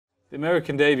The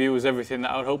American debut was everything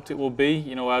that I'd hoped it would be.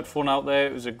 You know, I had fun out there.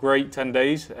 It was a great 10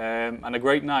 days and a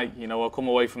great night. You know, I come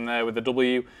away from there with a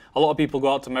W. A lot of people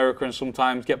go out to America and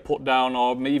sometimes get put down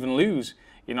or even lose.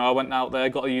 You know, I went out there,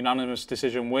 got a unanimous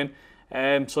decision win.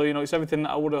 So, you know, it's everything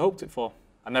that I would have hoped it for.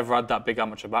 I never had that big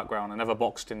amateur background. I never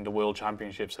boxed in the World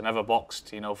Championships. I never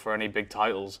boxed, you know, for any big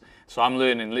titles. So I'm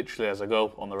learning literally as I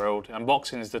go on the road. And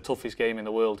boxing is the toughest game in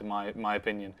the world, in my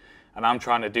opinion. And I'm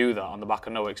trying to do that on the back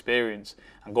of no experience.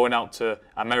 And going out to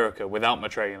America without my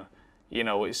trainer, you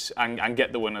know, and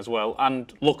get the win as well.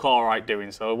 And look all right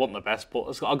doing so. I wasn't the best,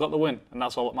 but I got the win, and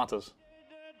that's all that matters.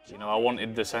 You know, I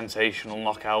wanted the sensational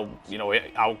knockout, you know,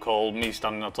 out cold, me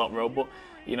standing on top rope, but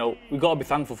you know, we've got to be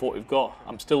thankful for what we've got.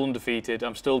 I'm still undefeated,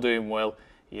 I'm still doing well,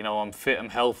 you know, I'm fit, I'm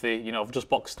healthy, you know, I've just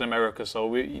boxed in America, so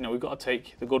we've got to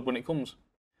take the good when it comes.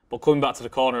 But coming back to the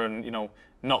corner and, you know,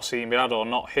 not seeing my dad or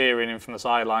not hearing him from the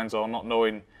sidelines or not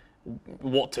knowing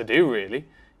what to do really,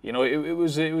 you know, it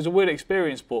was a weird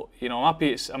experience, but you know,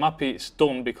 I'm happy it's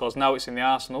done because now it's in the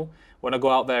arsenal. When I go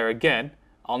out there again,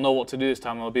 I'll know what to do this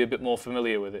time, I'll be a bit more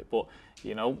familiar with it. But,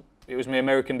 you know, it was my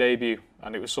American debut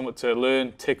and it was something to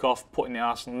learn, tick off, put in the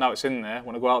arsenal. Now it's in there.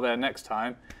 When I go out there next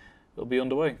time, it'll be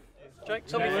underway. Jake,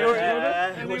 tell me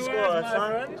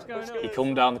He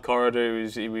come down the corridor,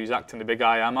 he was acting the big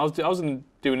I am. I was doing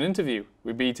an interview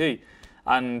with BT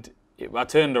and I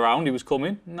turned around, he was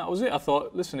coming and that was it. I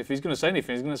thought, listen, if he's going to say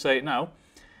anything, he's going to say it now.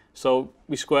 So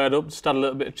we squared up, just had a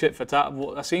little bit of chit for tat,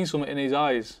 but I seen something in his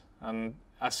eyes and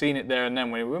I seen it there and then.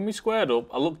 When we squared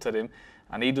up, I looked at him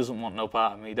and he doesn't want no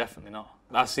part of me, definitely not.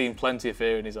 I seen plenty of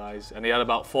fear in his eyes and he had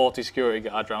about 40 security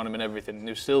guards around him and everything and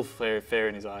there was still fear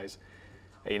in his eyes.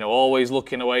 You know, always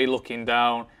looking away, looking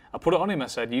down. I put it on him, I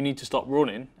said, you need to stop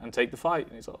running and take the fight.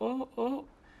 And he's like, oh.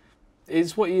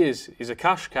 It's what he is. He's a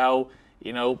cash cow,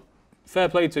 you know, fair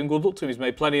play to him, good luck to him. He's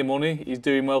made plenty of money, he's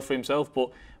doing well for himself,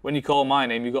 but when you call my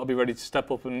name, you've got to be ready to step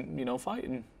up and, you know, fight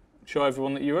and show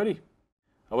everyone that you're ready.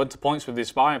 I went to points with his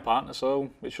sparring partner,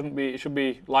 so it should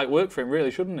be light work for him,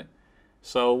 really, shouldn't it?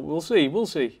 So we'll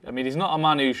see. I mean, he's not a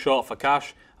man who's short for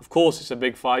cash. Of course, it's a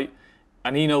big fight,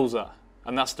 and he knows that.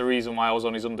 And that's the reason why I was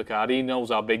on his undercard. He knows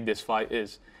how big this fight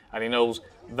is, and he knows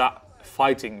that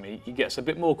fighting me, he gets a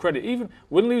bit more credit. Even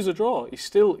win, lose, or draw, he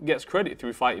still gets credit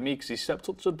through fighting me because he stepped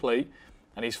up to the plate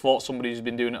and he's fought somebody who's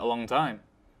been doing it a long time.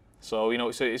 So, you know,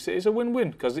 it's a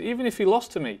win-win because even if he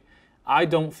lost to me, I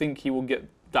don't think he will get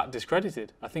that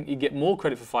discredited. I think he'd get more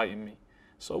credit for fighting me.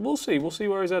 So we'll see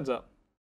where his head's at.